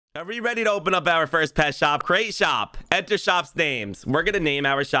Are we ready to open up our first pet shop? Create shop. Enter shop's names. We're going to name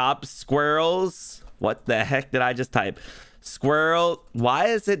our shop Squirrels. What the heck did I just type? Squirrel. Why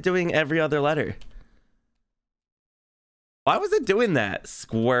is it doing every other letter? Why was it doing that?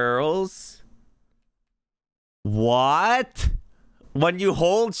 Squirrels. What? When you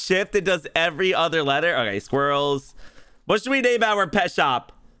hold shift, it does every other letter? Okay, squirrels. What should we name our pet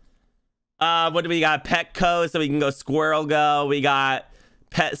shop? What do we got? Petco, so we can go Squirrel Go. We got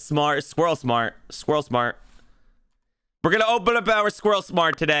Pet Smart, Squirrel Smart, Squirrel Smart. We're gonna open up our Squirrel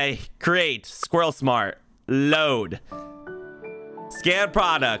Smart today. Create Squirrel Smart. Load. Scan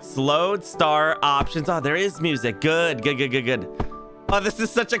products. Load star options. Oh, there is music. Good. Oh, this is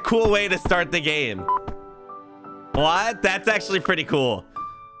such a cool way to start the game. What? That's actually pretty cool.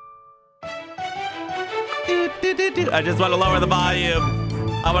 I just want to lower the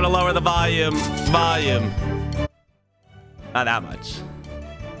volume. I want to lower the volume. Not that much.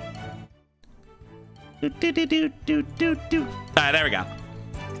 All right, there we go. All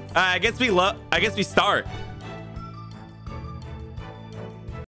right, I guess we start.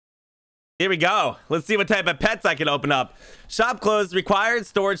 Here we go. Let's see what type of pets I can open up. Shop closed. Required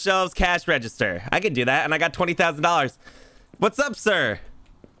storage shelves. Cash register. I can do that, and I got $20,000. What's up, sir?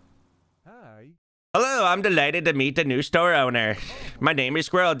 Hi. Hello, I'm delighted to meet the new store owner. My name is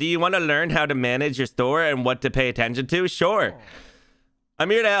Squirrel. Do you want to learn how to manage your store and what to pay attention to? Sure. I'm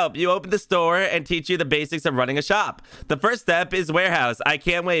here to help you open the store and teach you the basics of running a shop. The first step is warehouse. I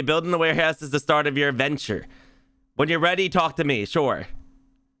can't wait. Building the warehouse is the start of your adventure. When you're ready, talk to me. Sure.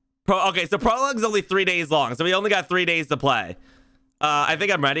 Okay, so Prologue's only 3 days long, so we only got 3 days to play. I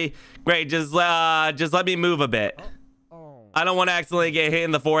think I'm ready. Great, just let me move a bit. I don't want to accidentally get hit in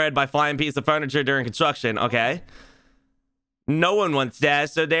the forehead by flying piece of furniture during construction, okay? No one wants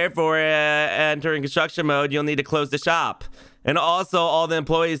that, so therefore, entering construction mode, you'll need to close the shop. And also, all the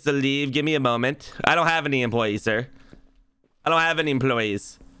employees to leave. Give me a moment. I don't have any employees, sir. I don't have any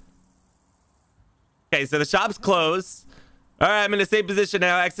employees. Okay, so the shop's closed. All right, I'm in a safe position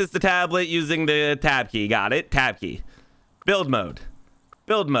now. Access the tablet using the tab key. Got it. Tab key. Build mode.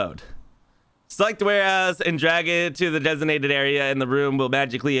 Build mode. Select the warehouse and drag it to the designated area and the room will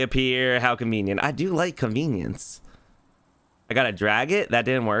magically appear. How convenient. I do like convenience. I gotta drag it. That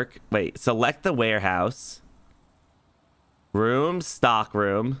didn't work. Wait, select the warehouse. Room, stock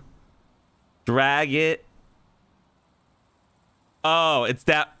room. Drag it. Oh, it's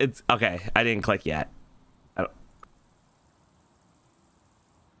that. It's okay. I didn't click yet.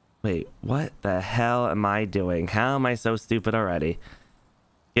 Wait, what the hell am I doing? How am I so stupid already?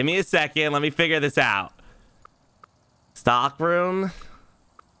 Give me a second. Let me figure this out. Stock room.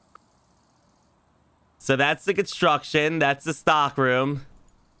 So that's the construction. That's the stock room.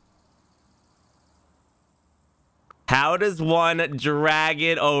 How does one drag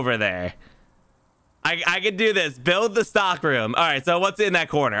it over there? I can do this. Build the stock room. All right, so what's in that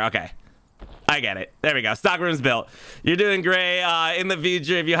corner? Okay. I get it. There we go. Stock room's built. You're doing great. In the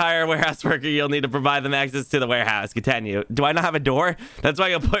future, if you hire a warehouse worker, you'll need to provide them access to the warehouse. Continue. Do I not have a door? That's why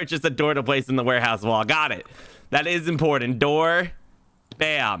you'll purchase a door to place in the warehouse wall. Got it. That is important. Door.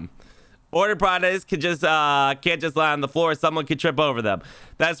 Bam. Order products can't just lie on the floor. Someone could trip over them.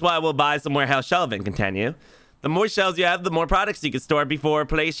 That's why we'll buy some warehouse shelving. Continue. The more shelves you have, the more products you can store before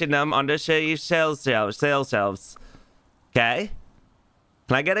placing them under sales shelves. Okay.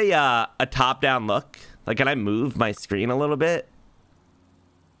 Can I get a top-down look? Like, can I move my screen a little bit?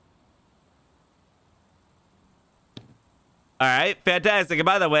 All right, fantastic. And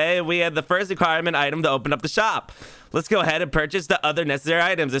by the way, we had the first requirement item to open up the shop. Let's go ahead and purchase the other necessary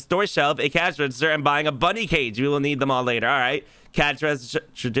items. A store shelf, a cash register, and buying a bunny cage. We will need them all later. All right. Cash register,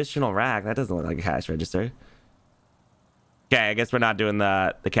 traditional rack. That doesn't look like a cash register. Okay, I guess we're not doing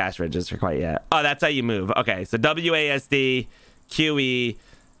the cash register quite yet. Oh, that's how you move. Okay, so WASD. QE.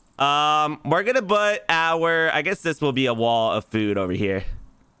 We're gonna put I guess this will be a wall of food over here.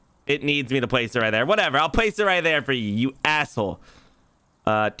 It needs me to place it right there. Whatever, I'll place it right there for you, you asshole.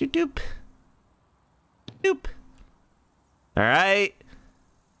 Doop doop. Doop. All right.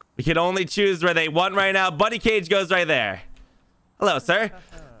 We can only choose where they want right now. Bunny cage goes right there. Hello, sir.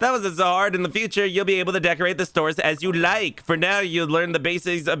 That wasn't so hard. In the future, you'll be able to decorate the stores as you like. For now, you'll learn the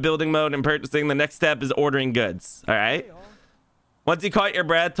basics of building mode and purchasing. The next step is ordering goods. All right. Once you caught your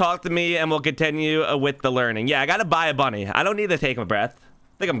breath, talk to me and we'll continue with the learning. Yeah, I gotta buy a bunny. I don't need to take a breath.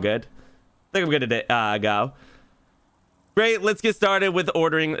 I think I'm good. I think I'm good to go. Great, let's get started with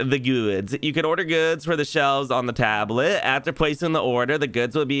ordering the goods. You can order goods for the shelves on the tablet. After placing the order, the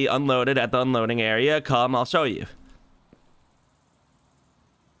goods will be unloaded at the unloading area. Come, I'll show you.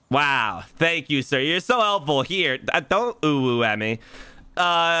 Wow, thank you, sir. You're so helpful. Here, don't ooh-ooh at me.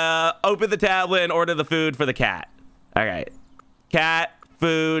 Open the tablet and order the food for the cat. All right. Cat,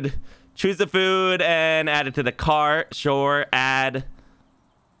 food. Choose the food and add it to the cart. Sure, add.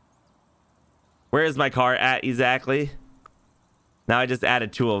 Where is my cart at exactly? Now I just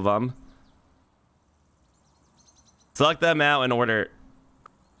added 2 of them. Select them out and order.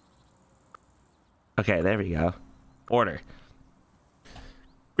 Okay, there we go. Order.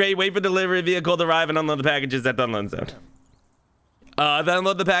 Great, wait for delivery vehicle to arrive and unload the packages at the unload zone. Then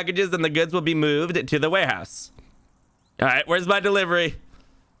unload the packages and the goods will be moved to the warehouse. All right, where's my delivery?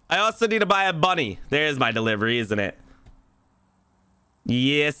 I also need to buy a bunny. There's my delivery, isn't it?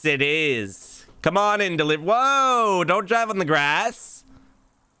 Yes, it is. Come on in, deliver. Whoa, don't drive on the grass.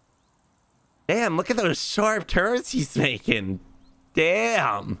 Damn, look at those sharp turns he's making.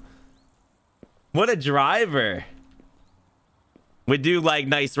 Damn. What a driver. We do like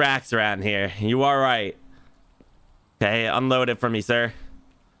nice racks around here. You are right. Okay, unload it for me, sir.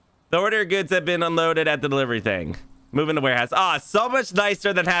 The order goods have been unloaded at the delivery thing. Moving to warehouse. Ah, so much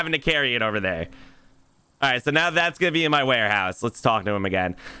nicer than having to carry it over there. All right, so now that's going to be in my warehouse. Let's talk to him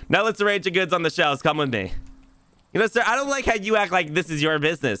again. Now let's arrange the goods on the shelves. Come with me. You know, sir, I don't like how you act like this is your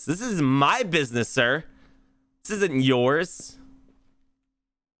business. This is my business, sir. This isn't yours.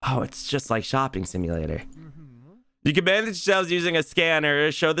 Oh, it's just like shopping simulator. You can manage shelves using a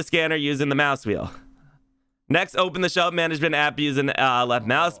scanner. Show the scanner using the mouse wheel. Next, open the shelf management app using left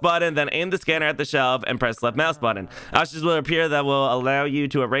mouse button, then aim the scanner at the shelf and press left mouse button. Options will appear that will allow you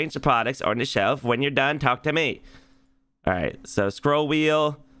to arrange the products on the shelf. When you're done, talk to me. All right, so scroll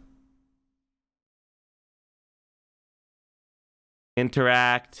wheel.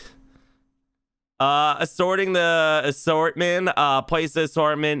 Interact. Assorting the assortment. Place the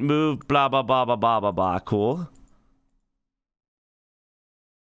assortment. Move. Blah, blah, blah, blah, blah, blah, blah. Cool.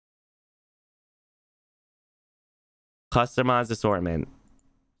 Customize assortment.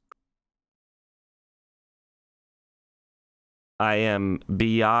 I am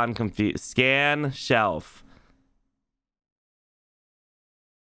beyond confused. Scan shelf.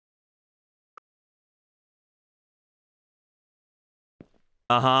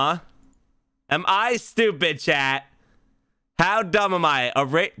 Uh-huh. Am I stupid, chat? How dumb am I?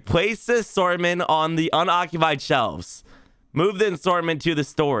 Place the assortment on the unoccupied shelves. Move the assortment to the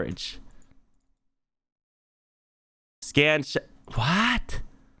storage. Scan what?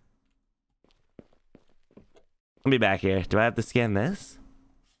 Let me back here. Do I have to scan this?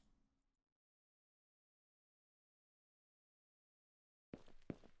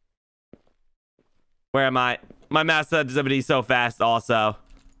 Where am I? My mouse sensitivity is so fast also.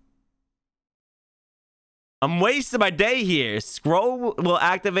 I'm wasting my day here. Scroll will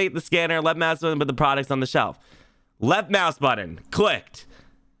activate the scanner. Left mouse button, put the products on the shelf. Left mouse button. Clicked.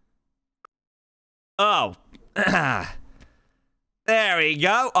 Oh. There we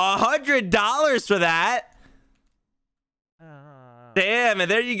go. $100 for that. Damn, and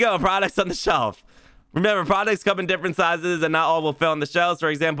there you go. Products on the shelf. Remember, products come in different sizes and not all will fit on the shelves. For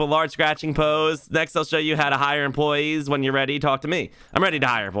example, large scratching pose. Next, I'll show you how to hire employees. When you're ready, talk to me. I'm ready to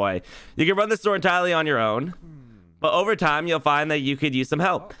hire a boy. You can run the store entirely on your own, but over time, you'll find that you could use some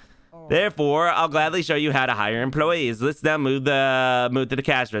help. Therefore, I'll gladly show you how to hire employees. Let's now move to the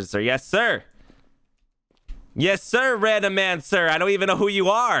cash register. Yes, sir. Yes, sir, random man, sir. I don't even know who you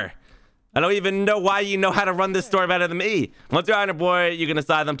are. I don't even know why you know how to run this store better than me. Once you're hiring a boy, you can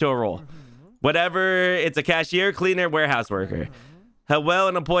assign them to a role. Whatever, it's a cashier, cleaner, warehouse worker. How well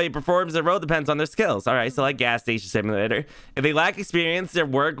an employee performs their role depends on their skills. All right, so like gas station simulator. If they lack experience, their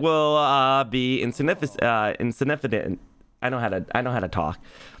work will be insignificant. I know how to talk.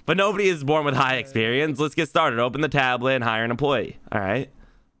 But nobody is born with high experience. Let's get started. Open the tablet and hire an employee. All right.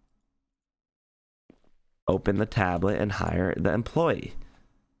 Open the tablet and hire the employee.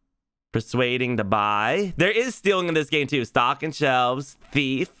 Persuading to buy. There is stealing in this game too. Stock and shelves,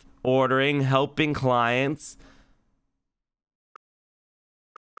 thief, ordering, helping clients.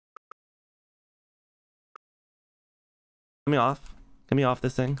 Get me off. Get me off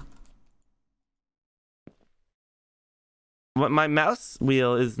this thing. What, my mouse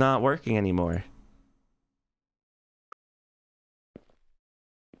wheel is not working anymore.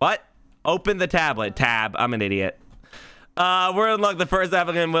 What? Open the tablet. Tab. I'm an idiot. We're unlocked the first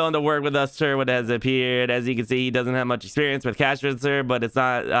applicant willing to work with us, sir. What has appeared. As you can see, he doesn't have much experience with cash register, but it's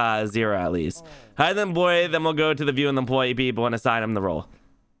not zero at least. Hire the employee, then we'll go to the view and the employee people and assign him the role.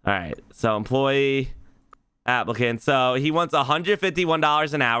 All right. So employee applicant. So he wants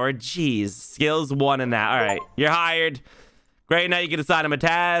 $151 an hour. Jeez. Skills 1 in that. All right. You're hired. Great. Now you can assign him a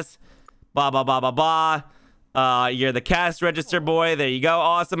task. Blah, blah, blah, blah, blah. You're the cash register boy. There you go.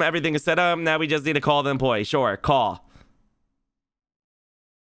 Awesome. Everything is set up. Now we just need to call the employee. Sure. Call.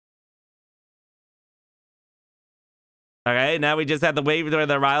 Okay, now we just have to wait for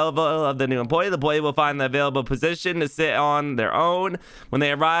the arrival of the new employee. The employee will find the available position to sit on their own. When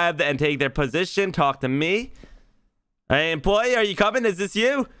they arrive and take their position, talk to me. Hey, employee, are you coming? Is this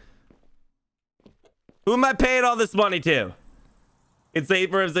you? Who am I paying all this money to? It's late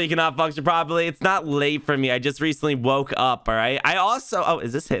for him so he cannot function properly. It's not late for me. I just recently woke up, all right? I also... Oh,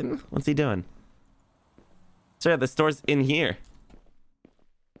 is this him? What's he doing? Sir, the store's in here.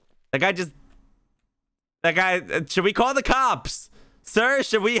 That guy just... That guy... Should we call the cops? Sir,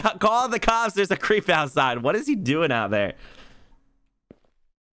 should we call the cops? There's a creep outside. What is he doing out there?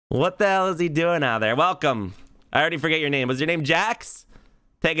 What the hell is he doing out there? Welcome. I already forget your name. Was your name Jax?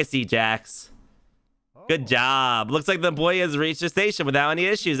 Take a seat, Jax. Good job. Looks like the employee has reached the station without any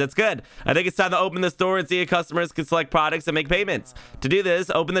issues. That's good. I think it's time to open the store and see if customers can select products and make payments. To do this,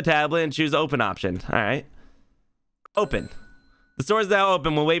 open the tablet and choose open option. All right. Open. The store is now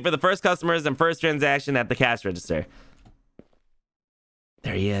open. We'll wait for the first customers and first transaction at the cash register.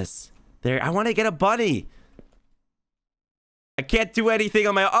 There he is. There. I want to get a bunny. I can't do anything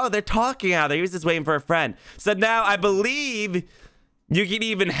on my own. Oh, they're talking out there. He was just waiting for a friend. So now I believe you can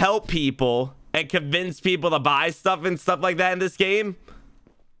even help people and convince people to buy stuff and stuff like that in this game.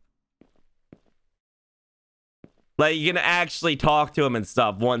 Like, you can actually talk to them and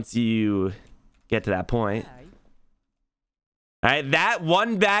stuff once you get to that point. All right, that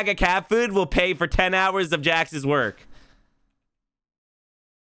one bag of cat food will pay for 10 hours of Jax's work.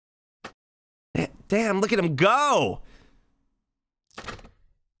 Damn, look at him go.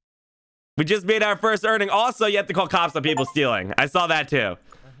 We just made our first earning. Also, you have to call cops on people stealing. I saw that too.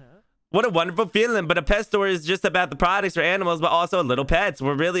 What a wonderful feeling. But a pet store is just about the products for animals, but also little pets. We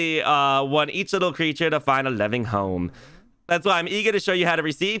really want each little creature to find a loving home. That's why I'm eager to show you how to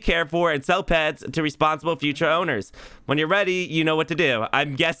receive, care for, and sell pets to responsible future owners. When you're ready, you know what to do.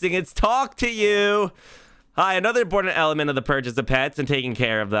 I'm guessing it's talk to you. Hi, another important element of the purchase of pets and taking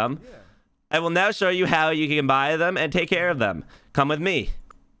care of them. I will now show you how you can buy them and take care of them. Come with me.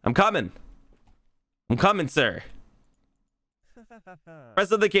 I'm coming. I'm coming, sir.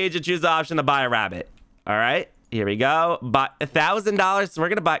 Press on the cage and choose the option to buy a rabbit. All right, here we go. Buy $1,000. We're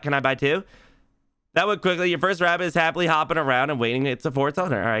gonna buy. Can I buy two? That went quickly. Your first rabbit is happily hopping around and waiting for its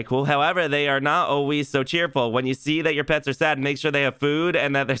owner. All right, cool. However, they are not always so cheerful. When you see that your pets are sad, make sure they have food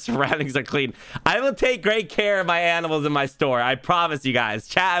and that their surroundings are clean. I will take great care of my animals in my store. I promise you guys.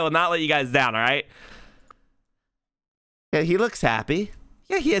 Chat, I will not let you guys down. All right. Yeah, he looks happy.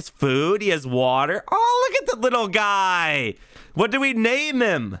 Yeah, he has food. He has water. Oh, look at the little guy. What do we name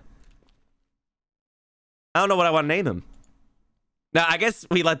him? I don't know what I want to name him. Now, I guess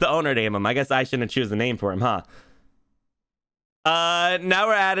we let the owner name him. I guess I shouldn't choose a name for him, huh? Now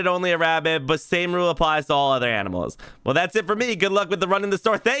we're added only a rabbit, but same rule applies to all other animals. Well, that's it for me. Good luck with the run in the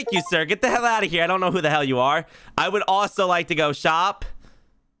store. Thank you, sir. Get the hell out of here. I don't know who the hell you are. I would also like to go shop.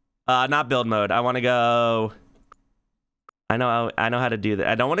 Not build mode. I want to go... I know how to do that.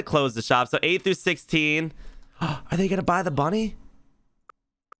 I don't want to close the shop. So 8 through 16. Are they going to buy the bunny?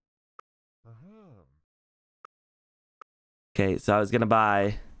 Okay, so I was going to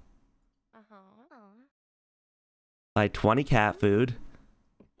buy 20 cat food.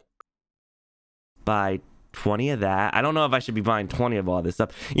 Buy 20 of that. I don't know if I should be buying 20 of all this stuff.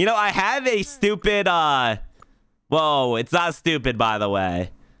 You know, I have a stupid... Whoa, it's not stupid, by the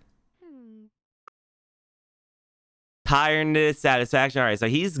way. Tiredness, satisfaction. All right, so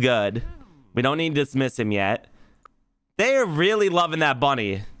he's good. We don't need to dismiss him yet. They are really loving that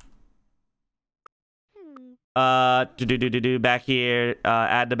bunny. Back here.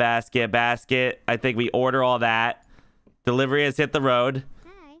 Add to basket. I think we order all that. Delivery has hit the road.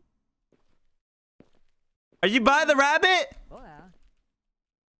 Hi. Are you by the rabbit? Oh, yeah.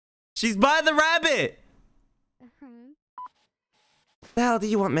 She's by the rabbit. What the hell do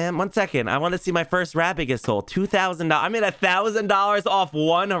you want, man? 1 second. I want to see my first rabbit get sold. $2,000. I made $1,000 off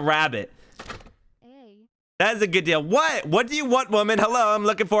one rabbit. Hey. That is a good deal. What do you want, woman? Hello, I'm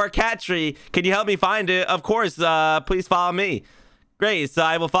looking for a cat tree. Can you help me find it? Of course. Please follow me. Great. So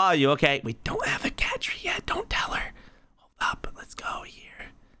I will follow you. Okay. We don't have a cat tree yet. Don't tell her. Hold up. Let's go here.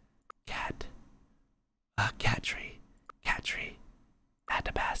 Cat. Cat tree. Cat tree. Add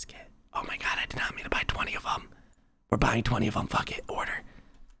to basket. Oh my God. I did not mean to buy 20 of them. We're buying 20 of them. Fuck it. Order.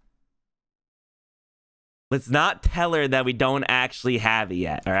 Let's not tell her that we don't actually have it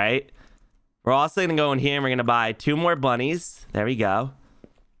yet. All right. We're also going to go in here and we're going to buy 2 more bunnies. There we go.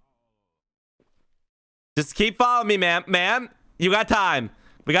 Just keep following me, ma'am. Ma'am, you got time.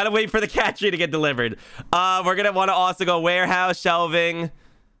 We got to wait for the cat tree to get delivered. We're going to want to also go warehouse, shelving.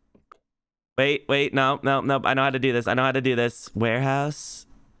 Wait. No. I know how to do this. Warehouse.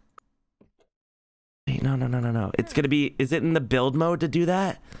 Wait, no. It's gonna be, is it in the build mode to do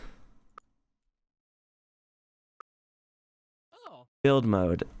that? Build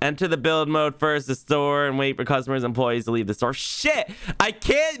mode. Enter the build mode first, the store, and wait for customers and employees to leave the store. Shit! I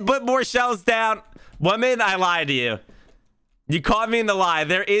can't put more shelves down. Woman, I lied to you. You caught me in the lie.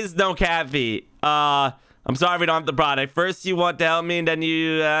 There is no cat feet. I'm sorry we don't have the product. First you want to help me, and then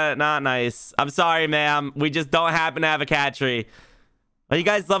you, not nice. I'm sorry, ma'am. We just don't happen to have a cat tree. Are you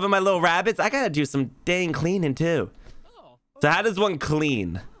guys loving my little rabbits? I gotta do some dang cleaning, too. So how does one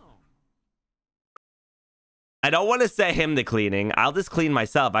clean? I don't want to set him to cleaning. I'll just clean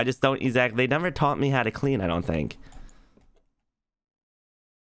myself. I just don't exactly... They never taught me how to clean, I don't think.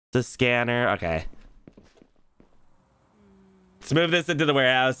 The scanner. Okay. Let's move this into the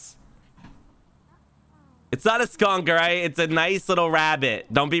warehouse. It's not a skunk, all right? It's a nice little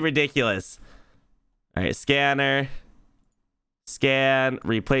rabbit. Don't be ridiculous. All right, scanner. Scan.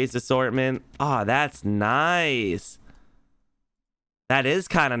 Replace assortment. Oh, that's nice. That is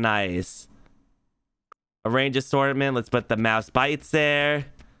kind of nice. Arrange assortment. Let's put the mouse bites there.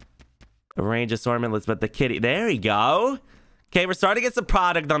 Arrange assortment. Let's put the kitty. There we go. Okay, we're starting to get some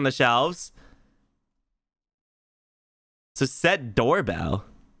product on the shelves. So set doorbell.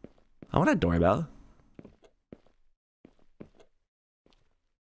 I want a doorbell.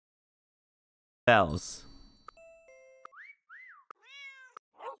 Bells.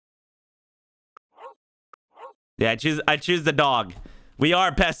 Yeah, I choose the dog. We are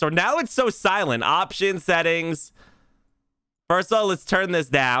a pet store. Now it's so silent. Option settings. First of all, let's turn this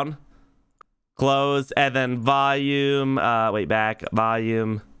down. Close, and then volume. Wait, back.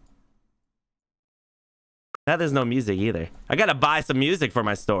 Volume. Now there's no music either. I gotta buy some music for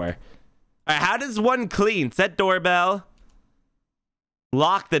my store. All right, how does one clean? Set doorbell.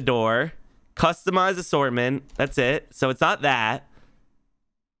 Lock the door. Customize assortment. That's it. So it's not that.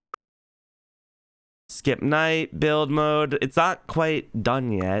 Skip night, build mode. It's not quite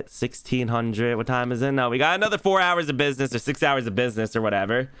done yet. 1600. What time is it? No, we got another 4 hours of business or 6 hours of business or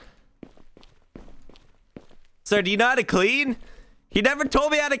whatever. Sir, do you know how to clean? He never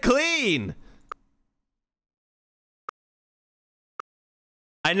told me how to clean.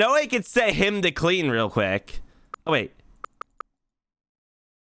 I know I could set him to clean real quick. Oh, wait.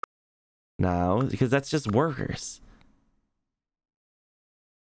 No, because that's just workers.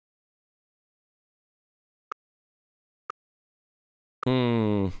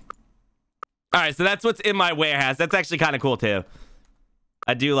 All right, so that's what's in my warehouse. That's actually kind of cool too.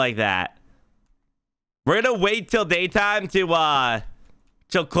 I do like that. We're gonna wait till daytime to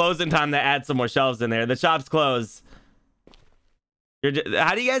till closing time to add some more shelves in there. The shop's closed.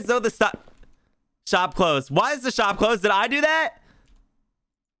 How do you guys know the shop closed? Why is the shop closed? Did I do that?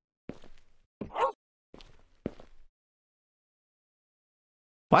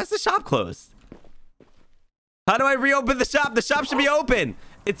 Why is the shop closed? How do I reopen the shop? The shop should be open.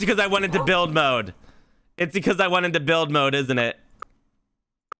 It's because I went into build mode. It's because I went into build mode, isn't it?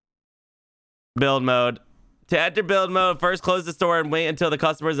 Build mode. To enter build mode, first close the store and wait until the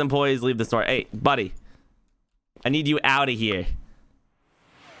customers and employees leave the store. Hey, buddy. I need you out of here.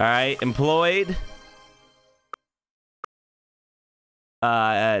 All right, employed.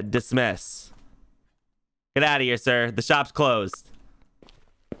 Dismiss. Get out of here, sir. The shop's closed.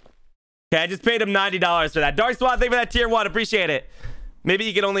 Okay, I just paid him $90 for that. Dark Swat, thank you for that tier 1. Appreciate it. Maybe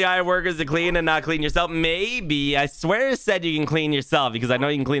you can only hire workers to clean and not clean yourself. Maybe. I swear it said you can clean yourself because I know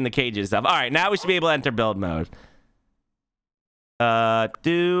you can clean the cage yourself. All right, now we should be able to enter build mode.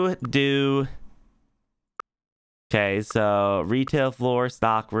 Do. Okay, so retail floor,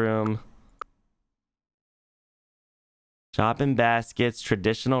 stock room. Shopping baskets,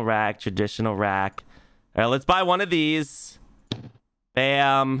 traditional rack. All right, let's buy one of these.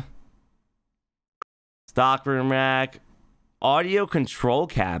 Bam. Stockroom rack. Audio control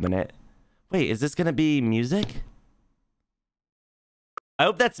cabinet. Wait, is this gonna be music? I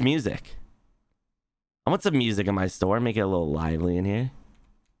hope that's music. I want some music in my store. Make it a little lively in here.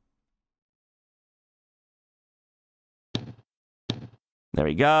 There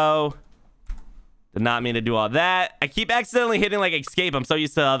we go. Did not mean to do all that. I keep accidentally hitting like escape. I'm so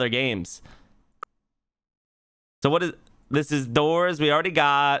used to other games. So what is... This is doors. We already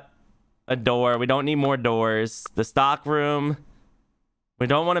got a door. We don't need more doors. The stock room. We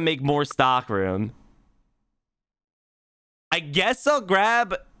don't want to make more stock room. I guess I'll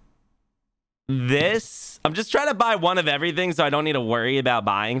grab this. I'm just trying to buy one of everything so I don't need to worry about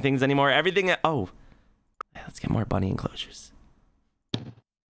buying things anymore. Everything. Oh, let's get more bunny enclosures.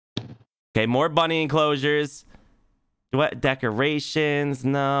 Okay, more bunny enclosures. What decorations?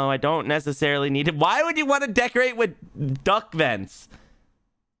 No, I don't necessarily need it. Why would you want to decorate with duck vents?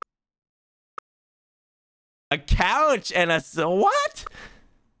 A couch and a... What?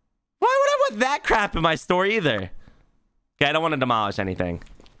 Why would I want that crap in my store either? Okay, I don't want to demolish anything.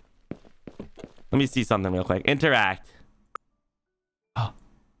 Let me see something real quick. Interact. Oh.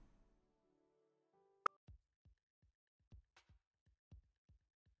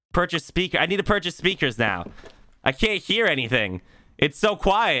 Purchase speaker. I need to purchase speakers now. I can't hear anything. It's so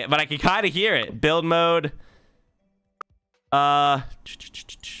quiet, but I can kind of hear it. Build mode. Would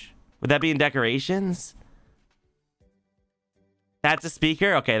that be in decorations? That's a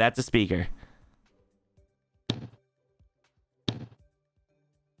speaker? Okay, that's a speaker.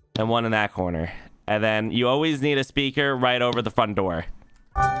 And one in that corner. And then you always need a speaker right over the front door.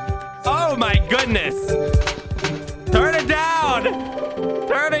 Oh my goodness! Turn it down!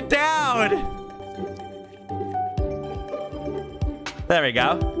 Turn it down! There we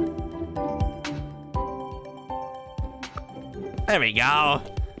go. There we go.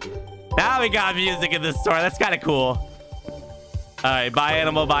 Now we got music in the store. That's kind of cool. All right, bye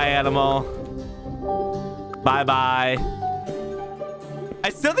animal, bye animal. Bye bye. I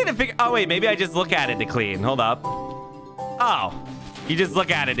still need to figure... Oh wait, maybe I just look at it to clean. Hold up. Oh, you just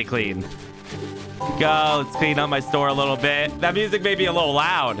look at it to clean. Go, let's clean up my store a little bit. That music may be a little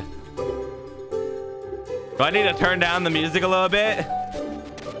loud. Do I need to turn down the music a little bit?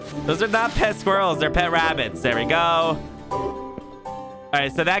 Those are not pet squirrels, they're pet rabbits. There we go. All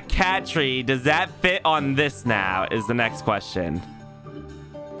right, so that cat tree, does that fit on this now is the next question.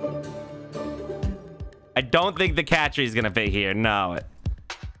 I don't think the cat tree is going to fit here. No.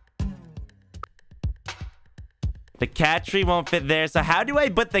 The cat tree won't fit there. So how do I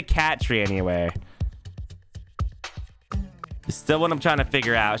put the cat tree anywhere? It's still what I'm trying to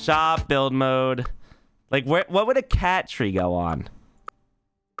figure out. Shop, build mode. Like, what would a cat tree go on?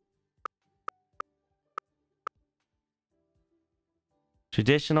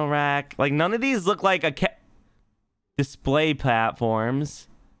 Traditional rack. Like, none of these look like a cat display platforms.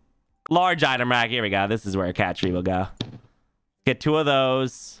 Large item rack. Here we go. This is where a cat tree will go. Get 2 of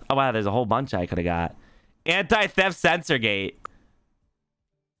those. Oh, wow. There's a whole bunch I could have got. Anti-theft sensor gate.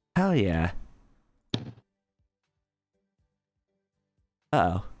 Hell yeah.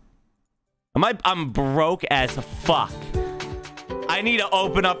 Uh-oh. I'm broke as fuck. I need to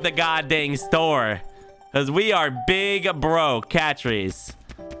open up the goddamn store. Because we are big broke. Cat trees.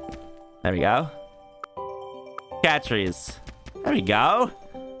 There we go. Cat trees. There we go.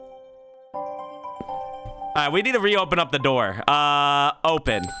 All right, we need to reopen up the door.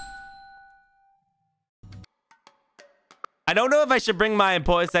 Open. I don't know if I should bring my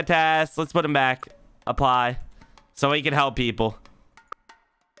employees to task. Let's put them back. Apply. So we can help people.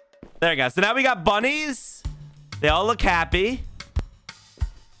 There we go. So now we got bunnies. They all look happy.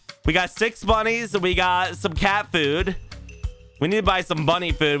 We got 6 bunnies. We got some cat food. We need to buy some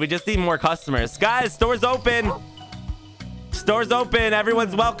bunny food. We just need more customers. Guys, store's open. Store's open.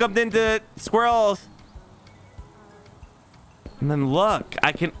 Everyone's welcomed into Squirrel. And then look,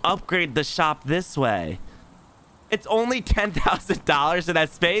 I can upgrade the shop this way. It's only $10,000 in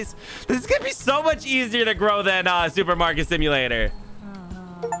that space. This is going to be so much easier to grow than Supermarket Simulator.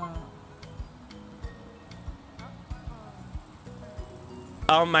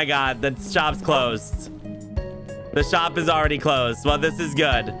 Oh my god, the shop's closed. The shop is already closed. Well, this is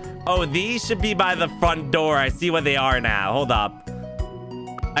good. Oh, these should be by the front door. I see what they are now. Hold up.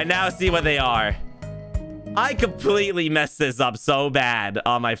 I now see what they are. I completely messed this up so bad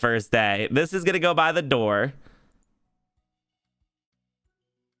on my first day. This is going to go by the door.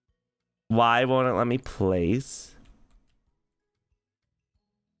 Why won't it let me place?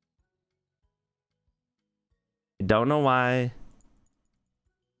 I don't know why.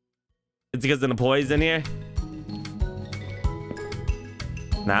 It's because an employee's in here?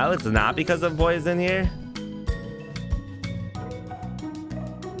 No, it's not because of employees in here.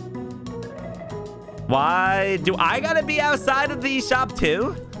 Why do I gotta be outside of the shop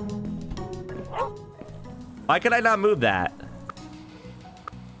too? Why could I not move that?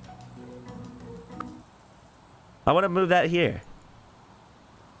 I want to move that here.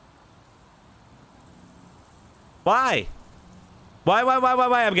 Why? Why?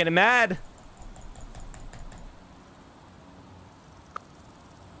 I'm getting mad.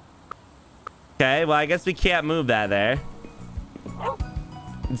 Okay, well, I guess we can't move that there.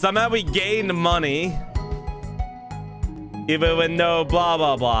 And somehow we gained money. Even with no blah,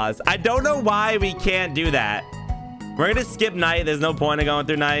 blah, blahs. I don't know why we can't do that. We're going to skip night. There's no point in going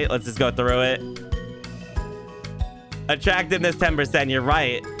through night. Let's just go through it. Attractiveness 10%. You're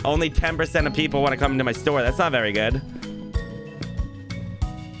right. Only 10% of people want to come into my store. That's not very good.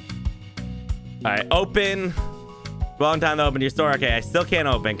 All right, open. Wrong time to open your store. Okay, I still can't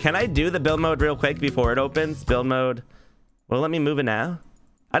open. Can I do the build mode real quick before it opens? Build mode. Will it let me move it now?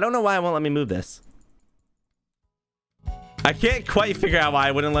 I don't know why it won't let me move this. I can't quite figure out why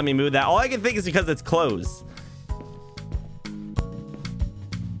it wouldn't let me move that. All I can think is because it's closed.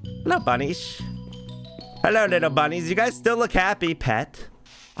 Hello, bunnies. Hello, little bunnies. You guys still look happy, pet.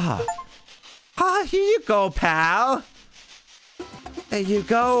 Ah. Ah, here you go, pal. There you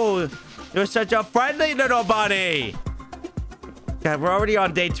go. You're such a friendly little bunny. God, we're already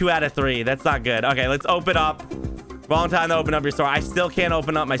on day 2 out of 3. That's not good. Okay, let's open up. Wrong time to open up your store. I still can't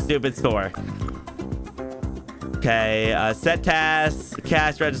open up my stupid store. Okay, set tasks,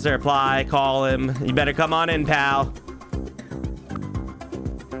 cash register, apply, call him. You better come on in, pal.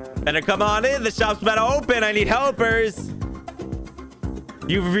 Better come on in. The shop's about to open. I need helpers.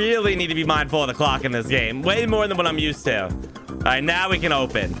 You really need to be mindful of the clock in this game. Way more than what I'm used to. All right, now we can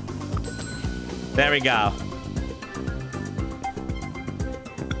open. There we go.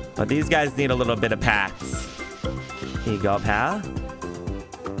 But these guys need a little bit of pats. Here you go, pal.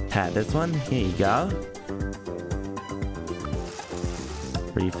 Pat this one. Here you go.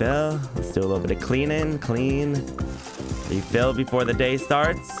 Refill. Let's do a little bit of cleaning. Clean. Refill before the day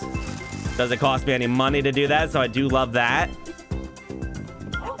starts. Doesn't cost me any money to do that, so I do love that.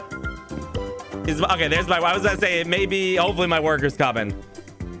 Okay, there's my... I was going to say, maybe... Hopefully my worker's coming.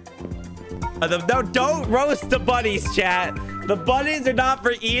 No, don't roast the bunnies, chat. The bunnies are not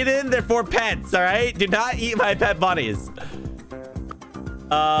for eating. They're for pets, all right? Do not eat my pet bunnies.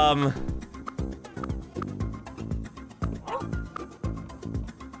 I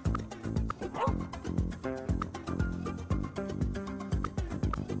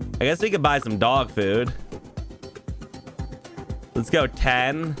guess we could buy some dog food. Let's go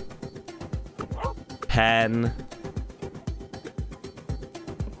 10. 10.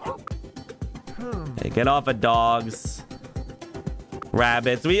 Okay, get off of dogs.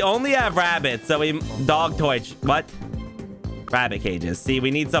 Rabbits. We only have rabbits, so we... Dog toy... What? Rabbit cages. See,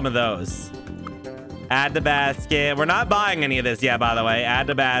 we need some of those. Add the basket. We're not buying any of this yet, by the way. Add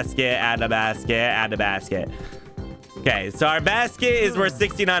the basket. Add the basket. Add the basket. Okay, so our basket is worth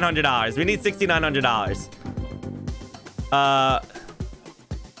 $6,900. We need $6,900.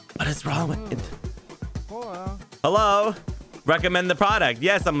 What is wrong with it? Hello? Recommend the product.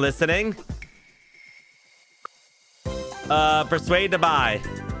 Yes, I'm listening. Persuade to buy.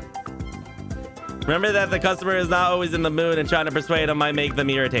 Remember that the customer is not always in the mood and trying to persuade them might make them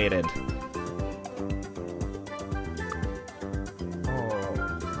irritated.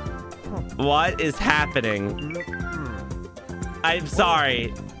 What is happening? I'm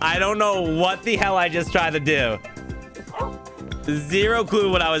sorry. I don't know what the hell I just tried to do. Zero clue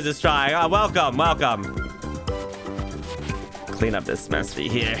what I was just trying. Oh, welcome, welcome. Clean up this mess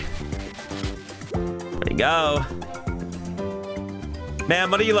right here. There we go.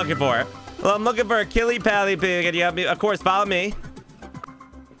 Ma'am, what are you looking for? Well, I'm looking for a killy pally pig, and you have me. Of course, follow me.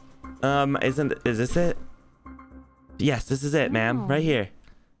 Is this it? Yes, this is it, ma'am. Right here.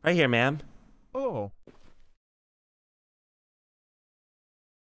 Right here, ma'am. Oh.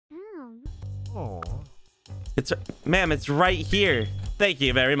 Oh. It's, ma'am, it's right here. Thank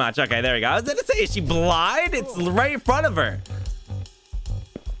you very much. Okay, there we go. I was gonna say, is she blind? It's right in front of her.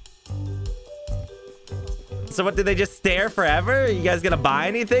 So what, did they just stare forever? Are you guys gonna buy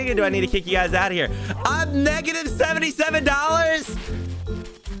anything, or do I need to kick you guys out of here? I'm negative $77.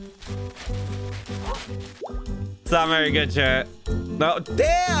 It's not very good, chat. No,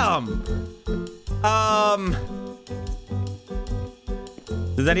 damn.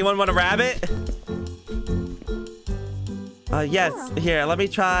 Does anyone want a rabbit? Yes. Here, let me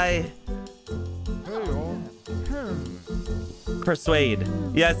try. Persuade.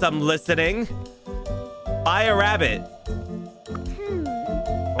 Yes, I'm listening. Buy a rabbit.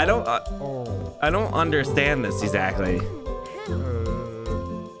 I don't understand this exactly.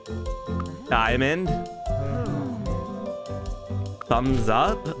 Diamond. Thumbs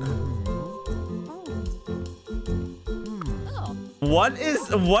up. What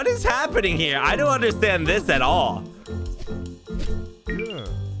is happening here? I don't understand this at all.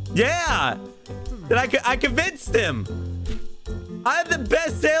 Yeah. Then I convinced him. I'm the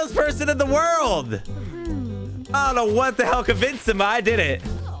best salesperson in the world. I don't know what the hell convinced him, but I did it.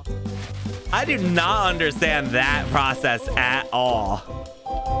 I do not understand that process at all.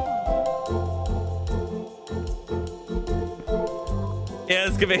 Yeah,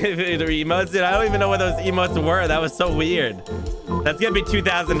 it's gonna be the emotes. Dude, I don't even know what those emotes were. That was so weird. That's gonna be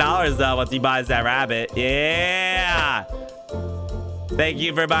 $2,000 though once he buys that rabbit. Yeah. Thank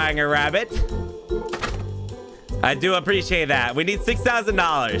you for buying a rabbit. I do appreciate that. We need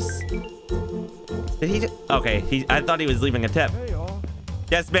 $6,000. Did he okay, I thought he was leaving a tip. There you are.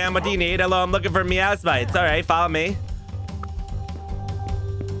 Yes, ma'am, what do you need? Hello, I'm looking for Meow's Bites. All right, follow me.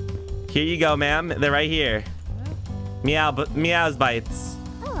 Here you go, ma'am. They're right here. Meow's Bites.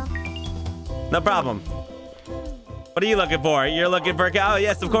 No problem. What are you looking for? You're looking for... Oh,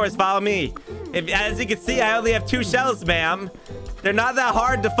 yes, of course, follow me. As you can see, I only have 2 shells, ma'am. They're not that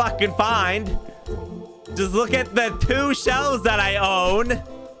hard to fucking find. Just look at the 2 shells that I own.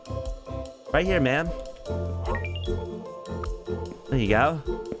 Right here, ma'am. There you go.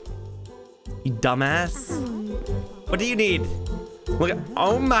 You dumbass. What do you need? Look at,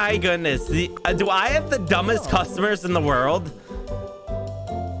 oh my goodness. Do I have the dumbest customers in the world?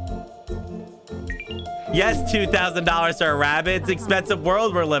 Yes, $2,000 for a rabbit. It's an expensive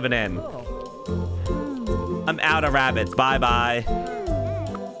world we're living in. I'm out of rabbits. Bye-bye.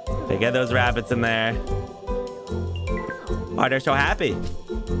 Okay, get those rabbits in there. Oh, they're so happy.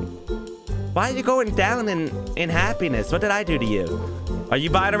 Why are you going down in happiness? What did I do to you? Are you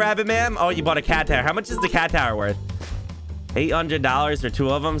buying a rabbit, ma'am? Oh, you bought a cat tower. How much is the cat tower worth? $800 for 2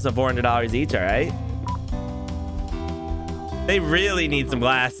 of them, so $400 each, all right? They really need some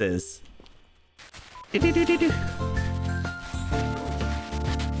glasses.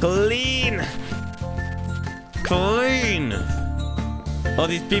 Clean. Clean. Oh,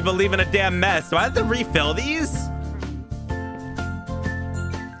 these people leaving a damn mess. Do I have to refill these?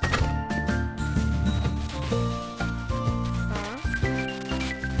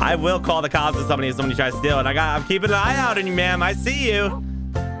 I will call the cops if somebody tries to steal it. I'm keeping an eye out on you, ma'am. I see you.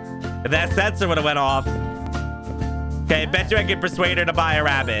 If that sensor would have went off. Okay, bet you I can persuade her to buy a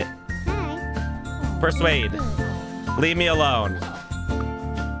rabbit. Persuade. Leave me alone.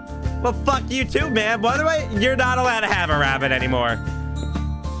 Well, fuck you too, man. By the way, you're not allowed to have a rabbit anymore.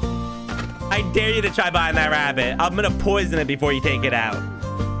 I dare you to try buying that rabbit. I'm gonna poison it before you take it out.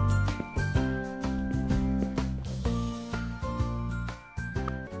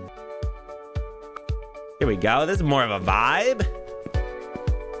 Here we go. This is more of a vibe.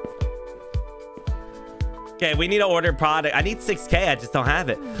 Okay, we need to order product. I need 6K. I just don't have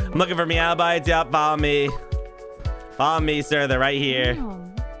it. I'm looking for Meow Bites. Yep, follow me. Follow me, sir. They're right here.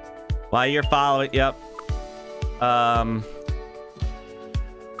 While you're following, yep.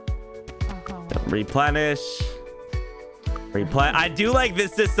 Replenish. I do like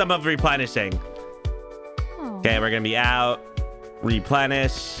this system of replenishing. Okay, we're gonna be out.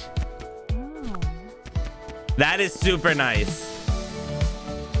 Replenish. That is super nice.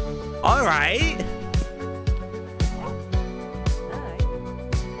 All right.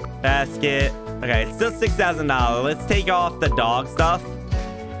 Basket. Okay, it's still $6,000. Let's take off the dog stuff.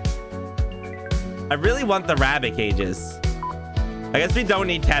 I really want the rabbit cages. I guess we don't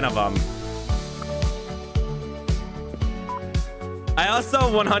need 10 of them. I also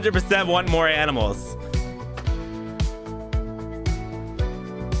 100% want more animals.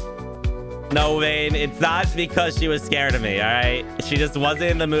 No, Vane, it's not because she was scared of me, all right? She just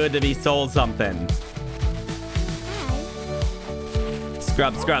wasn't in the mood to be sold something.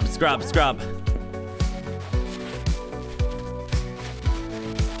 Scrub, scrub, scrub, scrub.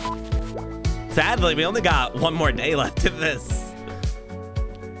 Sadly, we only got 1 more day left in this.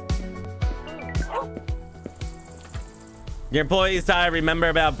 Your employees remember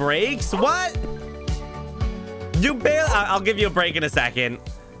about breaks? What? You barely... I'll give you a break in a second.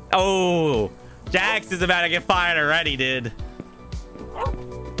 Oh, Jax is about to get fired already, dude.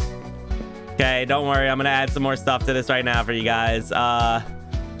 Okay, don't worry. I'm going to add some more stuff to this right now for you guys.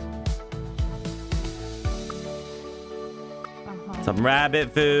 Some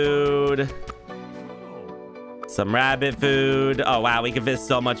rabbit food. Some rabbit food. Oh, wow. We can fit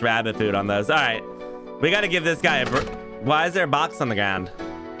so much rabbit food on those. All right. We got to give this guy a... Why is there a box on the ground?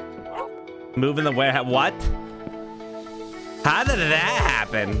 Moving the warehouse. What? How did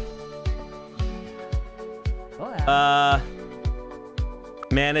that happen?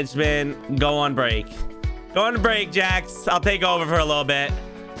 Management, go on break. Go on break, Jax. I'll take over for a little bit.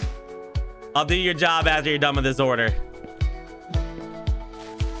 I'll do your job after you're done with this order.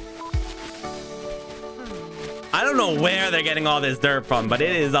 I don't know where they're getting all this dirt from, but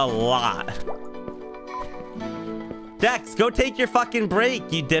it is a lot. Jax, go take your fucking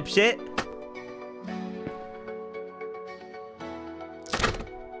break, you dipshit.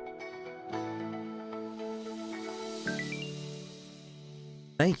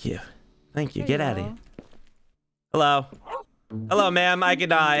 Thank you. Thank you. Get out of here. Hello. Hello, ma'am. I can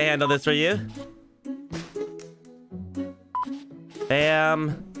handle this for you.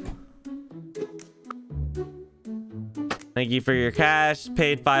 Bam. Thank you for your cash.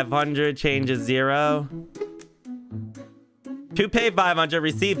 Paid 500. Change is 0. To pay 500,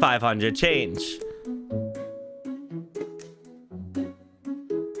 receive 500. Change.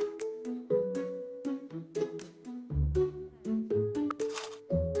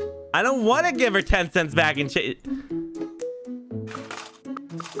 I don't want to give her 10 cents back in change.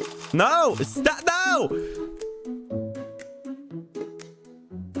 No, stop, no.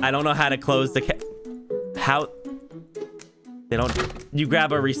 I don't know how to close the how. They don't, you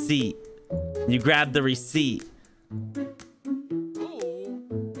grab a receipt. You grab the receipt.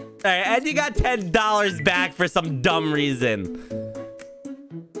 All right, and you got $10 back for some dumb reason.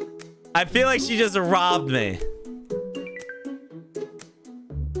 I feel like she just robbed me.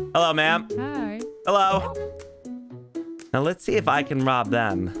 Hello, ma'am. Hi. Hello. Now let's see if I can rob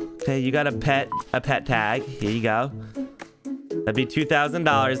them. Okay, you got a pet tag. Here you go. That'd be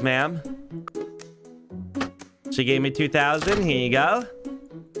 $2,000, ma'am. She gave me 2,000. Here you go.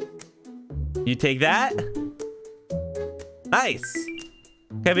 You take that. Nice.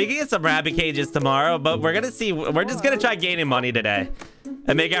 Okay, we can get some rabbit cages tomorrow, but we're gonna see. We're just gonna try gaining money today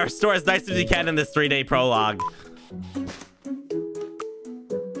and make our store as nice as we can in this 3-day prologue.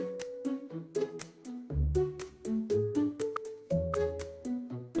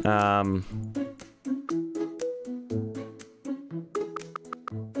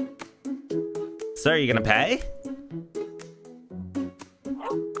 Sir, are you gonna pay?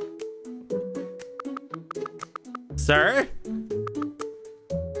 Sir?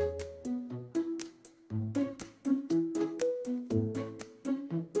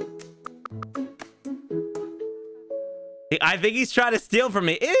 I think he's trying to steal from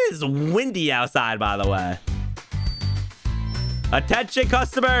me. It is windy outside, by the way. Attention,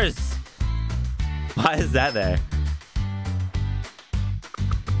 customers! Why is that there?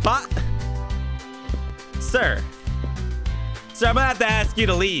 But, sir, I'm gonna have to ask you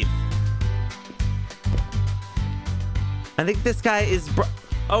to leave. I think this guy is.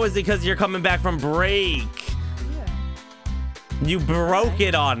 Oh, is it because you're coming back from break? Yeah. You broke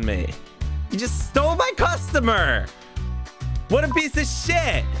it on me. You just stole my customer. What a piece of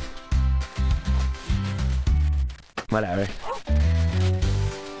shit. Whatever.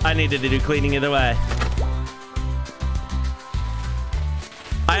 I needed to do cleaning either way.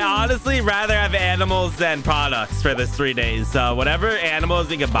 I honestly rather have animals than products for this 3 days. So whatever animals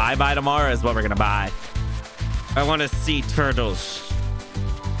we can buy by tomorrow is what we're gonna buy. I want to see turtles.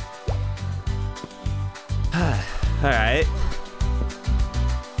 All right.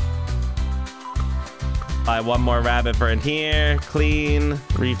 Buy one more rabbit for in here. Clean.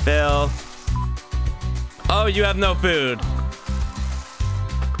 Refill. Oh, you have no food.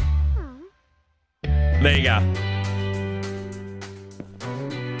 There you go.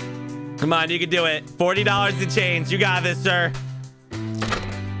 Come on, you can do it. $40 to change. You got this, sir.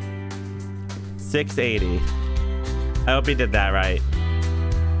 $6.80. I hope he did that right.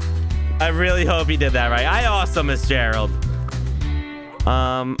 I really hope he did that right. I also miss Gerald.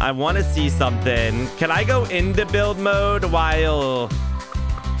 I want to see something. Can I go into build mode while...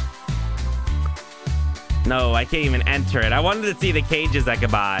 No, I can't even enter it. I wanted to see the cages I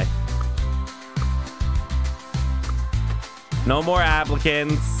could buy. No more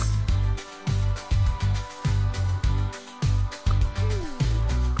applicants.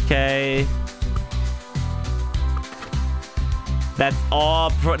 Okay. That's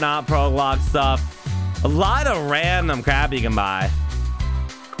all not prologue stuff. A lot of random crap you can buy.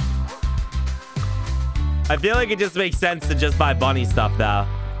 I feel like it just makes sense to just buy bunny stuff though.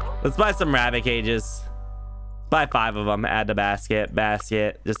 Let's buy some rabbit cages. Buy 5 of them. Add to basket.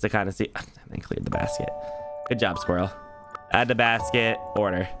 Just to kind of see. They cleared the basket. Good job, Squirrel. Add to basket.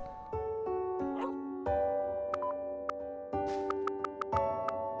 Order.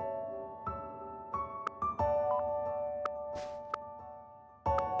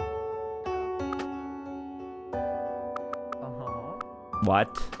 What?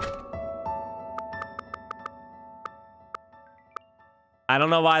 I don't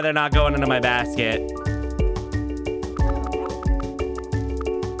know why they're not going into my basket.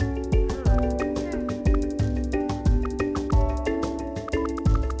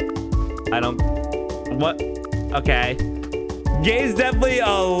 I don't... What? Okay. Game's definitely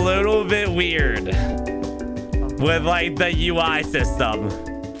a little bit weird with like the UI system.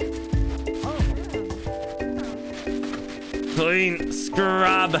 Clean,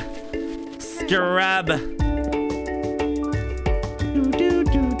 scrub.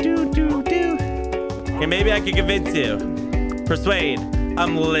 Okay, maybe I can convince you. Persuade.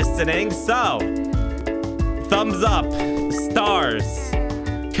 I'm listening. So, thumbs up, stars,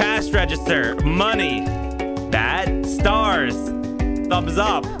 cash register, money, bad, stars, thumbs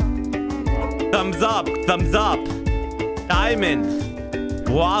up, diamond,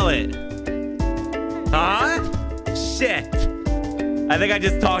 wallet. Huh? Shit. I think I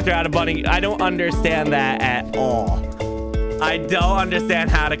just talked her out of bunny. I don't understand that at all. I don't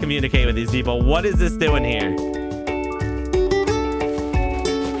understand how to communicate with these people. What is this doing here?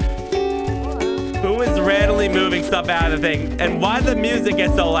 Who is randomly moving stuff out of the thing? And why the music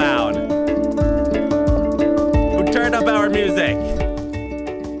get so loud? Who turned up our music?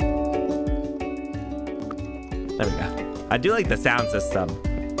 There we go. I do like the sound system.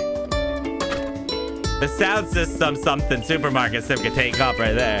 The sound system, something Supermarket Sim could take up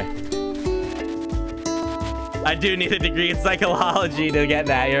right there. I do need a degree in psychology to get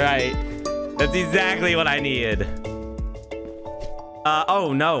that. You're right. That's exactly what I needed.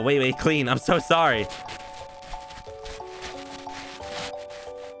 Oh no, wait, clean. I'm so sorry.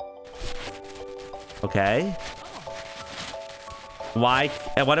 Okay. Why?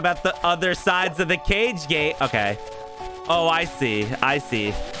 And what about the other sides of the cage gate? Okay. Oh, I see. I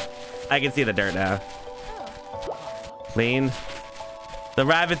can see the dirt now. Clean. The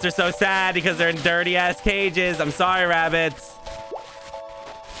rabbits are so sad because they're in dirty ass cages. I'm sorry, rabbits.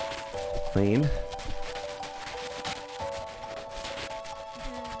 Clean.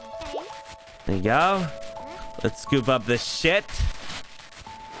 There you go. Let's scoop up this shit.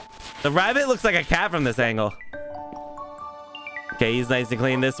 The rabbit looks like a cat from this angle. Okay, he's nice and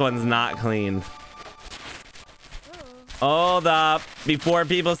clean. This one's not clean. Hold up. Before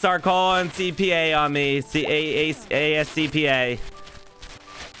people start calling CPA on me. ASCPA.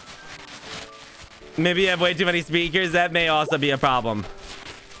 Maybe you have way too many speakers. That may also be a problem.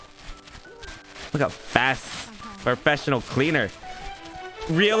 Look how fast. Professional cleaner.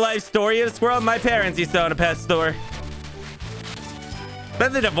 Real life story of Squirrel. My parents used to own a pet store.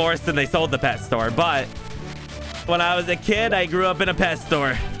 Then they divorced and they sold the pet store. But when I was a kid, I grew up in a pet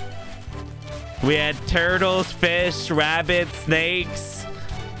store. We had turtles, fish, rabbits, snakes,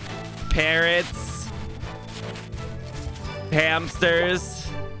 parrots, hamsters.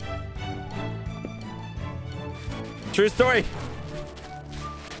 True story.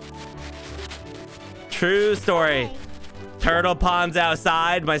 True story. Turtle ponds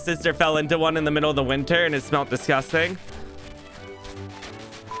outside. My sister fell into one in the middle of the winter and it smelled disgusting.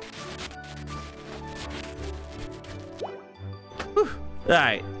 Whew. All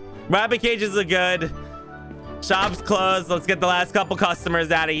right. Rabbit cages are good. Shop's closed. Let's get the last couple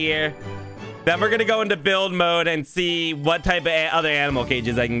customers out of here. Then we're going to go into build mode and see what type of other animal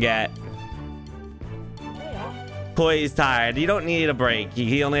cages I can get. Employee's tired. You don't need a break.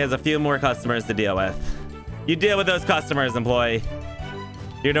 He only has a few more customers to deal with. You deal with those customers, employee.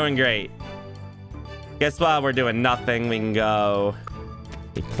 You're doing great. Guess what? We're doing nothing. We can go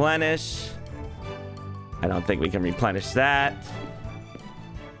replenish. I don't think we can replenish that.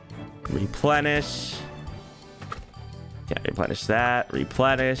 Replenish. Can't replenish that.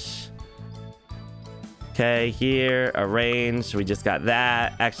 Replenish. Okay, here. Arrange. We just got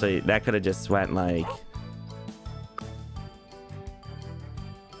that. Actually, that could have just went like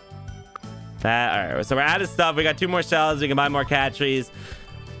that. All right, so we're out of stuff. We got 2 more shells. We can buy more cat trees.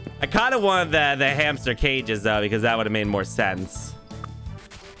 I kind of wanted the hamster cages though, because that would have made more sense.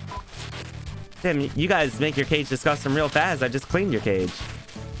 Damn, you guys make your cage disgusting real fast. I just cleaned your cage.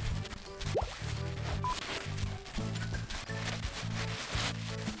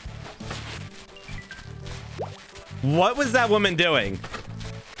 What was that woman doing?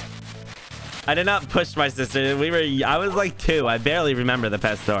 I did not push my sister. I was like 2. I barely remember the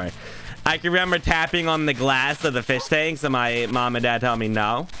pet store. I can remember tapping on the glass of the fish tanks and my mom and dad tell me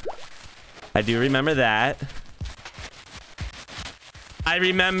no. I do remember that. I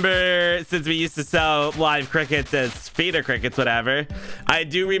remember, since we used to sell live crickets as feeder crickets, whatever, I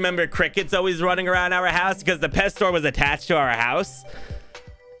do remember crickets always running around our house because the pet store was attached to our house.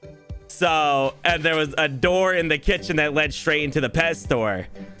 So, and there was a door in the kitchen that led straight into the pet store.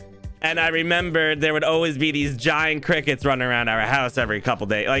 And I remember there would always be these giant crickets running around our house every couple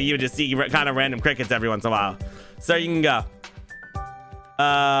days. Like, you would just see kind of random crickets every once in a while. So you can go.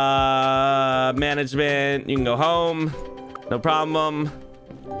 Management. You can go home. No problem.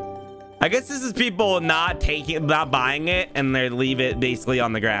 I guess this is people not buying it, and they leave it basically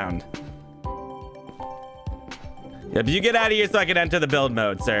on the ground. Yep, you get out of here so I can enter the build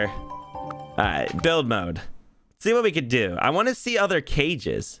mode, sir. All right, build mode. Let's see what we could do. I want to see other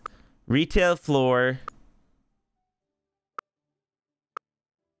cages. Retail floor.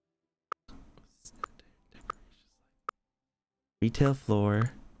 Retail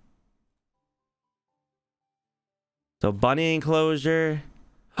floor. So bunny enclosure.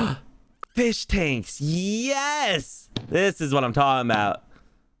 Fish tanks. Yes! This is what I'm talking about.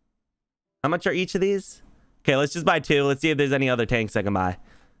 How much are each of these? Okay, let's just buy 2. Let's see if there's any other tanks I can buy.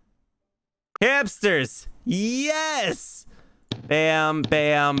 Hamsters. Yes! Bam,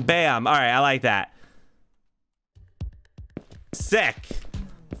 bam, bam. All right, I like that. Sick.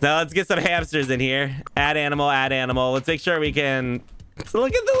 Now let's get some hamsters in here. Add animal, add animal. Let's make sure we can...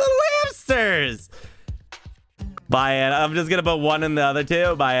 Look at the little hamsters. Buy it. I'm just going to put one in the other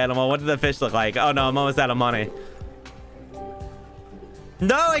two. Buy animal. What does the fish look like? Oh, no. I'm almost out of money.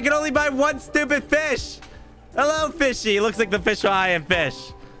 No, I can only buy one stupid fish. Hello, fishy. Looks like the fish Hawaiian fish.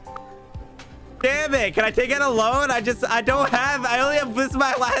 Damn it. Can I take out a loan? I don't have... I only have... This is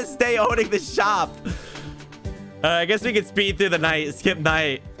my last day owning the shop. I guess we can speed through the night. Skip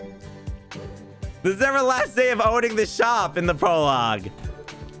night. This is our last day of owning the shop in the prologue.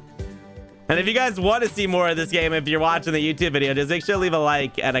 And if you guys want to see more of this game, if you're watching the YouTube video, just make sure to leave a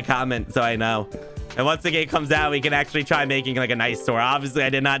like and a comment so I know. And once the game comes out, we can actually try making like a nice store. Obviously, I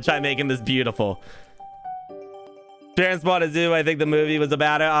did not try making this beautiful. Parents bought a zoo. I think the movie was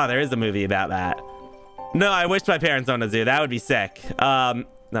about it. Oh, there is a movie about that. No, I wish my parents owned a zoo. That would be sick.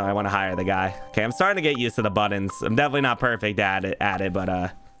 No, I want to hire the guy. Okay, I'm starting to get used to the buttons. I'm definitely not perfect at it,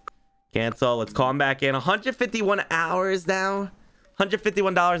 but cancel. Let's call him back in. 151 hours now.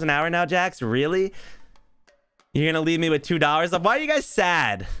 $151 an hour now, Jax. Really? You're gonna leave me with $2? Why are you guys